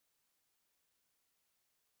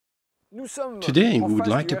Today, we would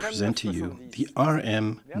like to present to you the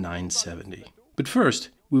RM970. But first,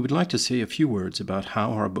 we would like to say a few words about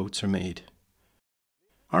how our boats are made.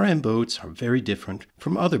 RM boats are very different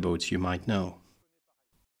from other boats you might know.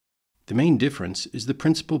 The main difference is the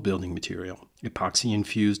principal building material,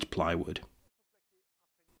 epoxy-infused plywood.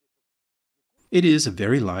 It is a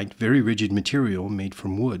very light, very rigid material made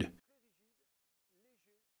from wood.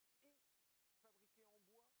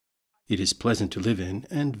 It is pleasant to live in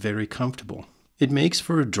and very comfortable. It makes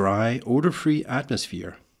for a dry, odor-free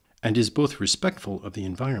atmosphere and is both respectful of the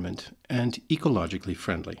environment and ecologically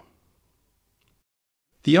friendly.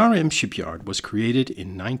 The RM shipyard was created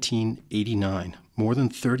in 1989, more than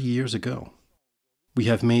 30 years ago. We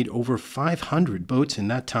have made over 500 boats in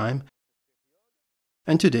that time,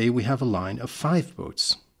 and today we have a line of 5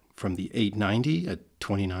 boats, from the 890 at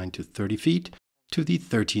 29 to 30 feet to the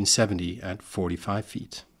 1370 at 45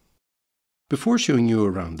 feet. Before showing you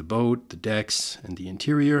around the boat, the decks, and the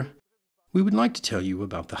interior, we would like to tell you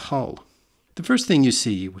about the hull. The first thing you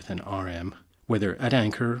see with an RM, whether at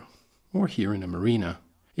anchor or here in a marina,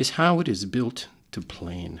 is how it is built to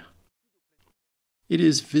plane. It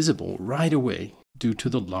is visible right away due to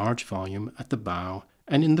the large volume at the bow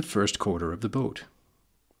and in the first quarter of the boat.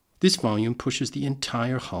 This volume pushes the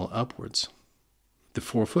entire hull upwards. The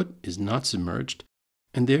forefoot is not submerged,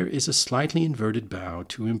 and there is a slightly inverted bow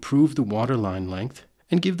to improve the waterline length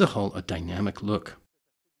and give the hull a dynamic look.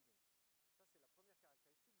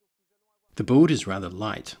 The boat is rather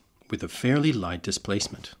light, with a fairly light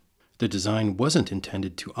displacement. The design wasn't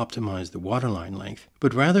intended to optimize the waterline length,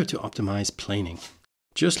 but rather to optimize planing,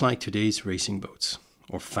 just like today's racing boats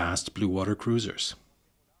or fast blue water cruisers.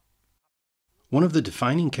 One of the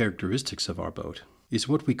defining characteristics of our boat is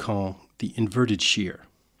what we call the inverted shear.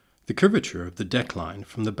 The curvature of the deck line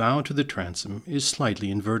from the bow to the transom is slightly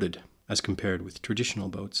inverted as compared with traditional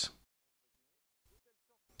boats.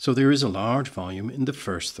 So there is a large volume in the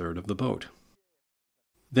first third of the boat.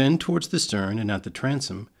 Then towards the stern and at the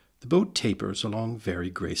transom, the boat tapers along very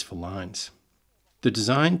graceful lines. The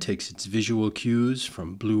design takes its visual cues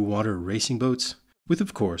from blue water racing boats, with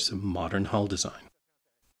of course a modern hull design.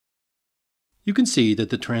 You can see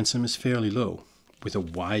that the transom is fairly low, with a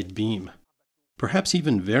wide beam, perhaps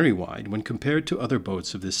even very wide when compared to other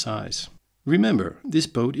boats of this size. Remember, this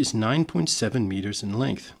boat is 9.7 meters in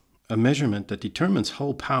length, a measurement that determines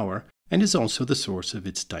hull power and is also the source of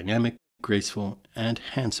its dynamic, graceful, and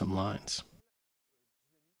handsome lines.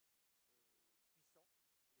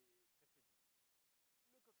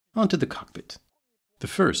 Onto the cockpit. The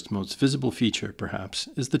first, most visible feature, perhaps,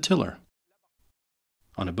 is the tiller.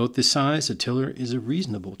 On a boat this size, a tiller is a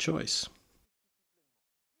reasonable choice.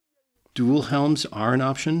 Dual helms are an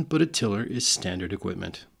option, but a tiller is standard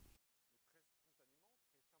equipment.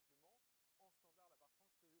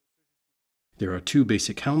 There are 2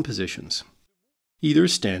 basic helm positions, either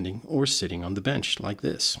standing or sitting on the bench like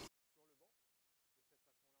this.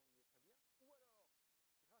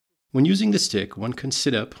 When using the stick, one can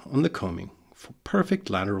sit up on the coaming for perfect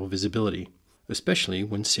lateral visibility, especially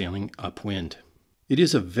when sailing upwind. It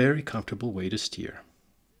is a very comfortable way to steer.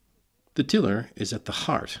 The tiller is at the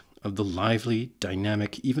heart of the lively,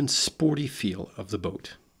 dynamic, even sporty feel of the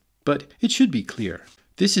boat. But it should be clear,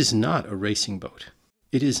 this is not a racing boat.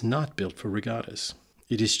 It is not built for regattas.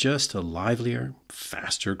 It is just a livelier,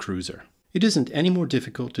 faster cruiser. It isn't any more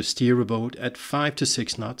difficult to steer a boat at 5 to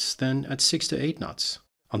 6 knots than at 6 to 8 knots.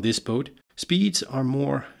 On this boat, speeds are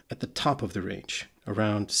more at the top of the range,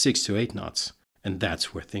 around 6 to 8 knots, and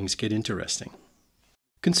that's where things get interesting.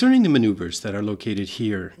 Concerning the maneuvers that are located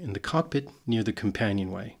here in the cockpit near the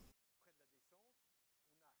companionway,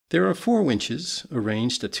 there are 4 winches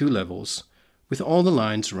arranged at 2 levels, with all the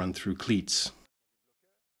lines run through cleats.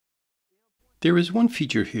 There is one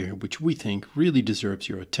feature here which we think really deserves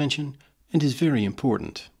your attention and is very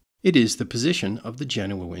important. It is the position of the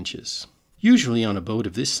Genoa winches. Usually on a boat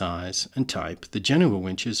of this size and type, the Genoa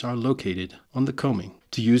winches are located on the coaming.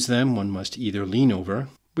 To use them, one must either lean over,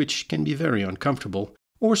 which can be very uncomfortable,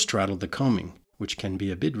 or straddle the coaming, which can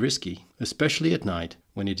be a bit risky, especially at night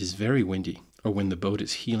when it is very windy or when the boat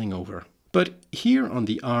is heeling over. But here on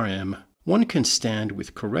the RM, one can stand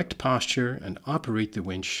with correct posture and operate the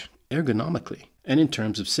winch ergonomically. And in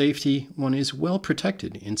terms of safety, one is well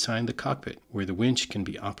protected inside the cockpit, where the winch can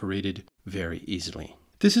be operated very easily.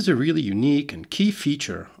 This is a really unique and key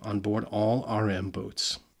feature on board all RM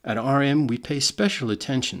boats. At RM, we pay special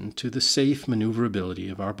attention to the safe maneuverability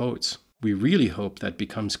of our boats. We really hope that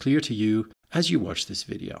becomes clear to you as you watch this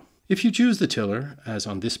video. If you choose the tiller, as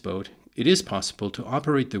on this boat, it is possible to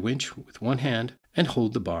operate the winch with one hand and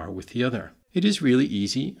hold the bar with the other. It is really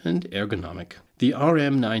easy and ergonomic. The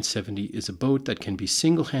RM 970 is a boat that can be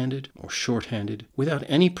single-handed or short-handed without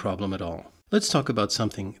any problem at all. Let's talk about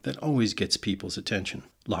something that always gets people's attention: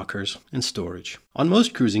 lockers and storage. On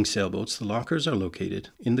most cruising sailboats, the lockers are located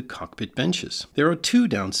in the cockpit benches. There are two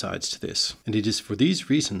downsides to this, and it is for these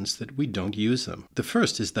reasons that we don't use them. The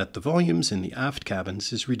first is that the volumes in the aft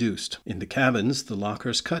cabins is reduced. In the cabins, the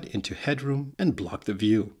lockers cut into headroom and block the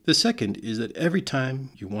view. The second is that every time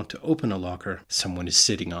you want to open a locker, someone is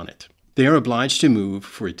sitting on it. They are obliged to move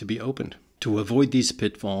for it to be opened. To avoid these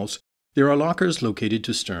pitfalls, there are lockers located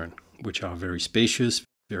to stern, which are very spacious,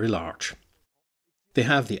 very large. They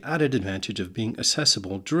have the added advantage of being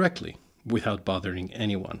accessible directly without bothering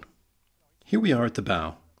anyone. Here we are at the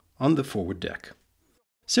bow, on the forward deck.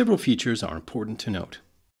 Several features are important to note.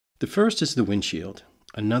 The first is the windshield,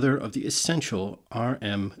 another of the essential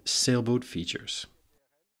RM sailboat features.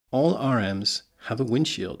 All RMs have a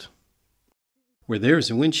windshield. Where there is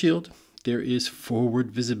a windshield, there is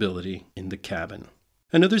forward visibility in the cabin.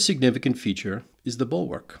 Another significant feature is the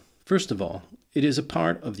bulwark. First of all, it is a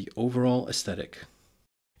part of the overall aesthetic.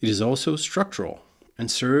 It is also structural and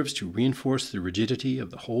serves to reinforce the rigidity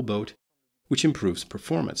of the whole boat, which improves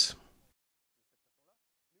performance.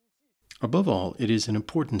 Above all, it is an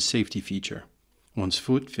important safety feature. One's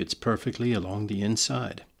foot fits perfectly along the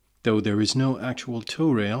inside. Though there is no actual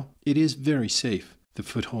tow rail, it is very safe. The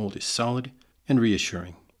foothold is solid and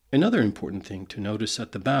reassuring. Another important thing to notice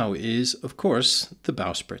at the bow is, of course, the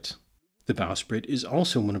bowsprit. The bowsprit is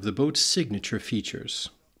also one of the boat's signature features.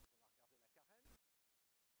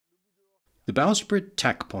 The bowsprit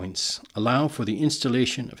tack points allow for the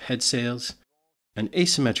installation of head sails, an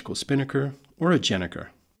asymmetrical spinnaker, or a gennaker.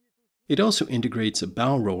 It also integrates a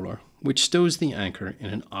bow roller, which stows the anchor in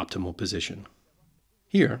an optimal position.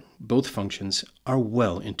 Here, both functions are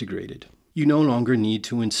well integrated. You no longer need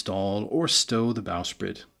to install or stow the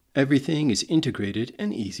bowsprit. Everything is integrated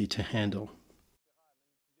and easy to handle.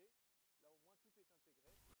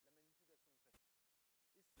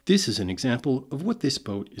 This is an example of what this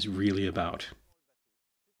boat is really about.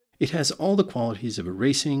 It has all the qualities of a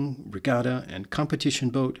racing, regatta, and competition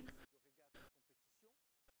boat,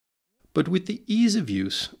 but with the ease of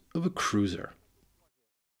use of a cruiser.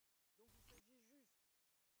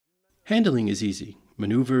 Handling is easy.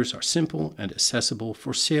 Maneuvers are simple and accessible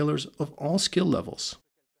for sailors of all skill levels.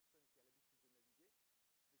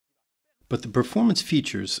 But the performance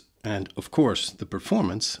features, and of course the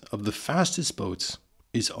performance of the fastest boats,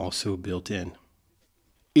 is also built in.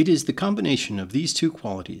 It is the combination of these two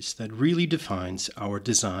qualities that really defines our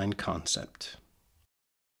design concept.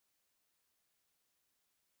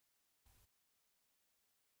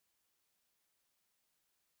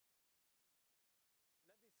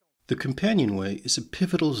 The companionway is a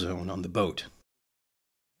pivotal zone on the boat.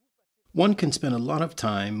 One can spend a lot of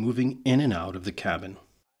time moving in and out of the cabin.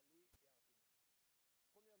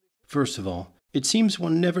 First of all, it seems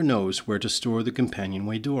one never knows where to store the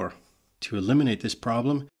companionway door. To eliminate this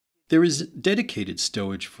problem, there is dedicated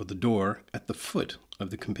stowage for the door at the foot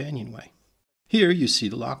of the companionway. Here you see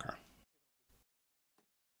the locker.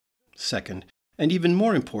 Second, and even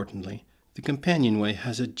more importantly, the companionway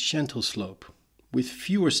has a gentle slope, with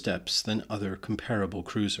fewer steps than other comparable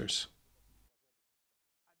cruisers.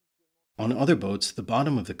 On other boats, the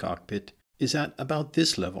bottom of the cockpit is at about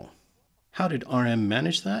this level. How did RM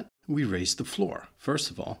manage that? We raised the floor,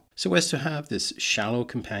 first of all, so as to have this shallow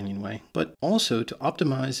companionway, but also to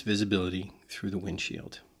optimize visibility through the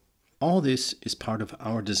windshield. All this is part of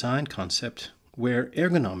our design concept, where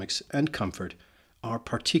ergonomics and comfort are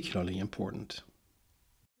particularly important.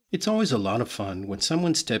 It's always a lot of fun when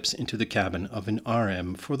someone steps into the cabin of an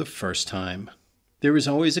RM for the first time. There is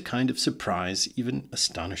always a kind of surprise, even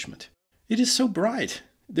astonishment. It is so bright!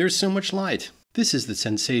 There is so much light! This is the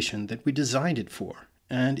sensation that we designed it for,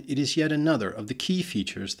 and it is yet another of the key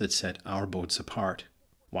features that set our boats apart.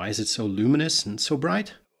 Why is it so luminous and so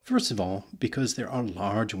bright? First of all, because there are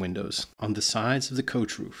large windows on the sides of the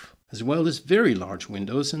coach roof, as well as very large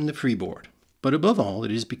windows in the freeboard. But above all,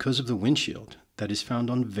 it is because of the windshield that is found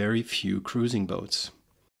on very few cruising boats.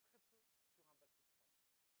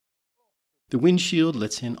 The windshield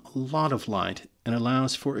lets in a lot of light and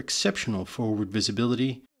allows for exceptional forward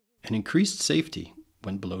visibility and increased safety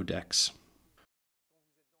when below decks.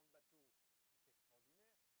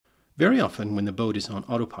 Very often when the boat is on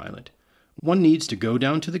autopilot, one needs to go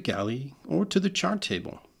down to the galley or to the chart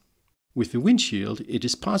table. With the windshield, it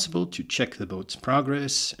is possible to check the boat's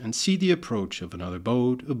progress and see the approach of another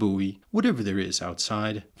boat, a buoy, whatever there is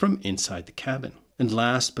outside, from inside the cabin. And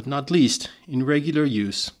last but not least, in regular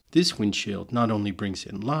use, This windshield not only brings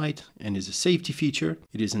in light and is a safety feature,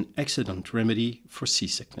 it is an excellent remedy for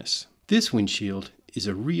seasickness. This windshield is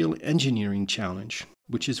a real engineering challenge,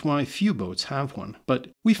 which is why few boats have one, but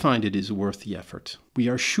we find it is worth the effort. We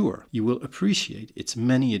are sure you will appreciate its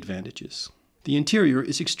many advantages. The interior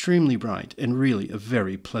is extremely bright and really a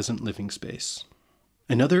very pleasant living space.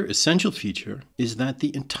 Another essential feature is that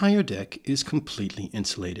the entire deck is completely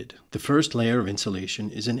insulated. The first layer of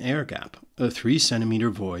insulation is an air gap, a 3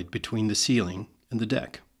 cm void between the ceiling and the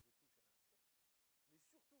deck.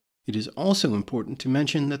 It is also important to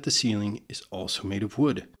mention that the ceiling is also made of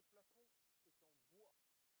wood.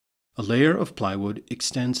 A layer of plywood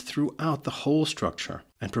extends throughout the whole structure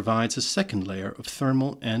and provides a second layer of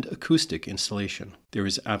thermal and acoustic insulation. There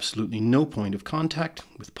is absolutely no point of contact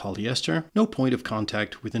with polyester, no point of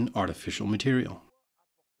contact with an artificial material.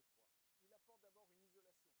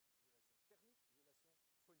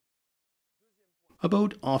 A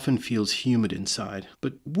boat often feels humid inside,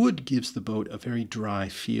 but wood gives the boat a very dry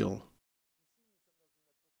feel.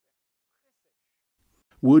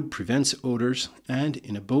 Wood prevents odors, and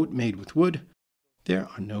in a boat made with wood, there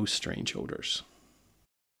are no strange odors.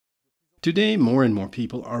 Today, more and more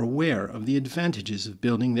people are aware of the advantages of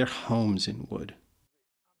building their homes in wood.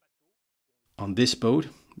 On this boat,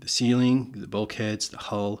 the ceiling, the bulkheads, the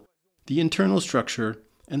hull, the internal structure,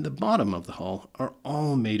 and the bottom of the hull are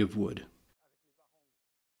all made of wood.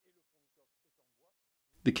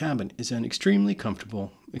 The cabin is an extremely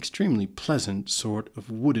comfortable, extremely pleasant sort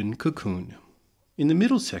of wooden cocoon. In the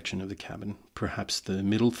middle section of the cabin, perhaps the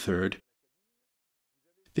middle third,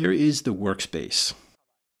 there is the workspace.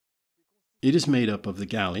 It is made up of the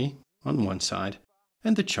galley on one side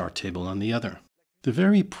and the chart table on the other. The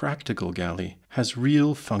very practical galley has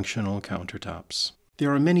real functional countertops.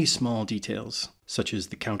 There are many small details, such as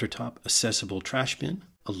the countertop accessible trash bin,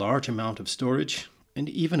 a large amount of storage, and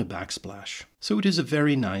even a backsplash. So it is a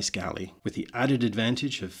very nice galley, with the added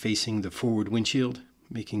advantage of facing the forward windshield,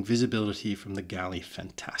 making visibility from the galley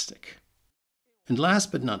fantastic. And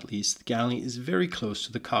last but not least, the galley is very close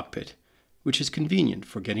to the cockpit, which is convenient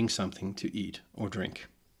for getting something to eat or drink.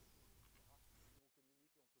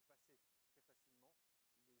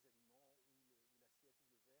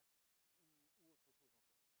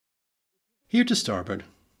 Here to starboard,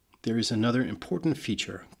 there is another important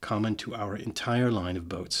feature common to our entire line of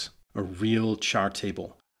boats, a real chart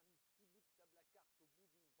table.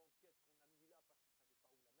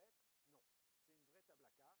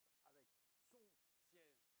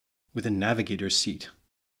 With a navigator's seat,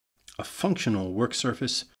 a functional work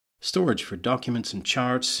surface, storage for documents and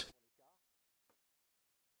charts,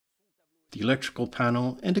 the electrical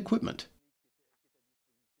panel and equipment.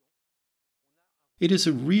 It is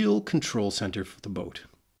a real control center for the boat.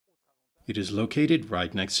 It is located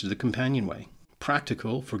right next to the companionway,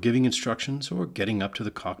 practical for giving instructions or getting up to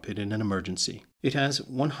the cockpit in an emergency. It has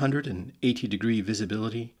 180-degree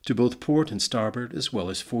visibility to both port and starboard as well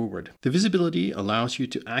as forward. The visibility allows you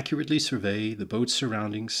to accurately survey the boat's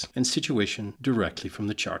surroundings and situation directly from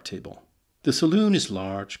the chart table. The saloon is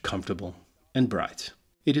large, comfortable, and bright.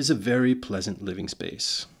 It is a very pleasant living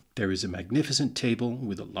space. There is a magnificent table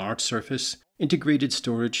with a large surface, integrated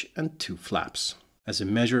storage, and 2 flaps. As a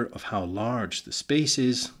measure of how large the space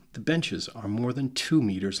is, the benches are more than 2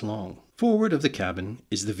 meters long. Forward of the cabin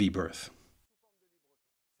is the V-berth.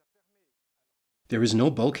 There is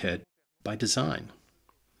no bulkhead by design.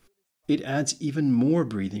 It adds even more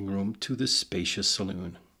breathing room to the spacious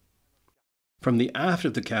saloon. From the aft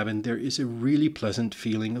of the cabin, there is a really pleasant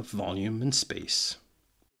feeling of volume and space.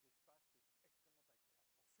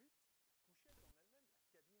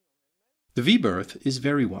 The V-berth is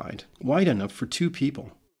very wide, wide enough for 2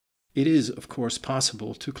 people. It is, of course,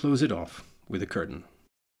 possible to close it off with a curtain.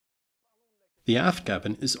 The aft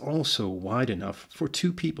cabin is also wide enough for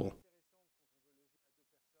 2 people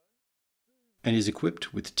and is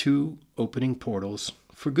equipped with 2 opening portals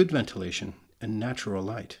for good ventilation and natural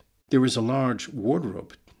light. There is a large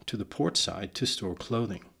wardrobe to the port side to store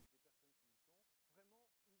clothing.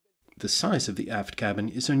 The size of the aft cabin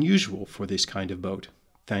is unusual for this kind of boat,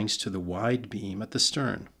 thanks to the wide beam at the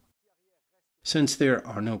stern. Since there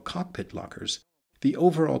are no cockpit lockers, the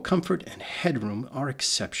overall comfort and headroom are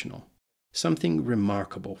exceptional, something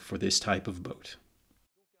remarkable for this type of boat.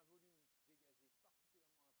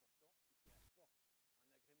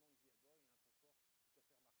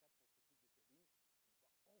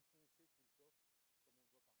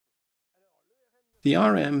 The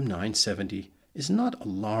RM 970 is not a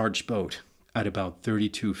large boat at about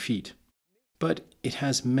 32 feet, but it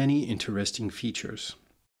has many interesting features.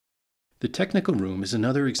 The technical room is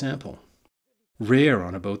another example. Rare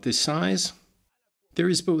on a boat this size, There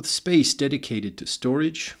is both space dedicated to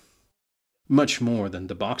storage, much more than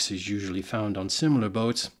the boxes usually found on similar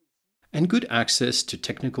boats, and good access to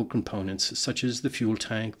technical components such as the fuel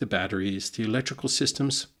tank, the batteries, the electrical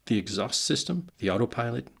systems, the exhaust system, the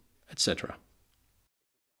autopilot, etc.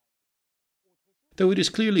 Though it is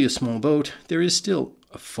clearly a small boat, there is still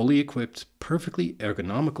a fully equipped, perfectly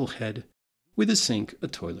ergonomical head with a sink, a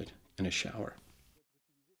toilet, and a shower.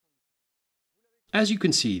 As you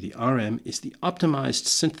can see, the RM is the optimized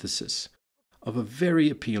synthesis of a very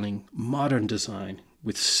appealing modern design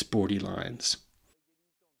with sporty lines,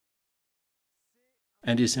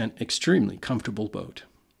 and is an extremely comfortable boat.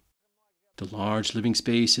 The large living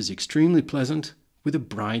space is extremely pleasant with a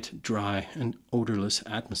bright, dry, and odorless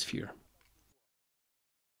atmosphere.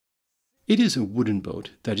 It is a wooden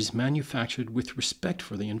boat that is manufactured with respect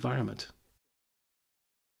for the environment.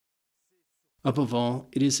 Above all,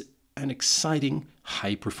 it is an exciting,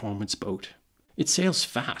 high-performance boat. It sails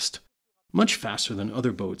fast, much faster than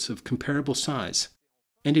other boats of comparable size,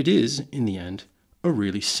 and it is, in the end, a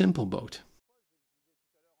really simple boat.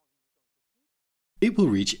 It will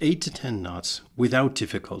reach 8 to 10 knots without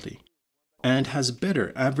difficulty, and has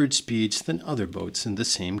better average speeds than other boats in the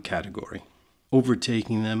same category.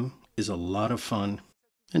 Overtaking them is a lot of fun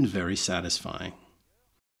and very satisfying.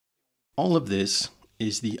 All of this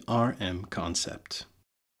is the RM concept.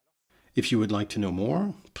 If you would like to know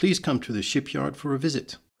more, please come to the shipyard for a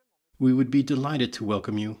visit. We would be delighted to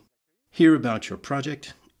welcome you, hear about your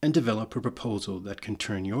project, and develop a proposal that can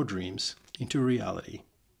turn your dreams into reality.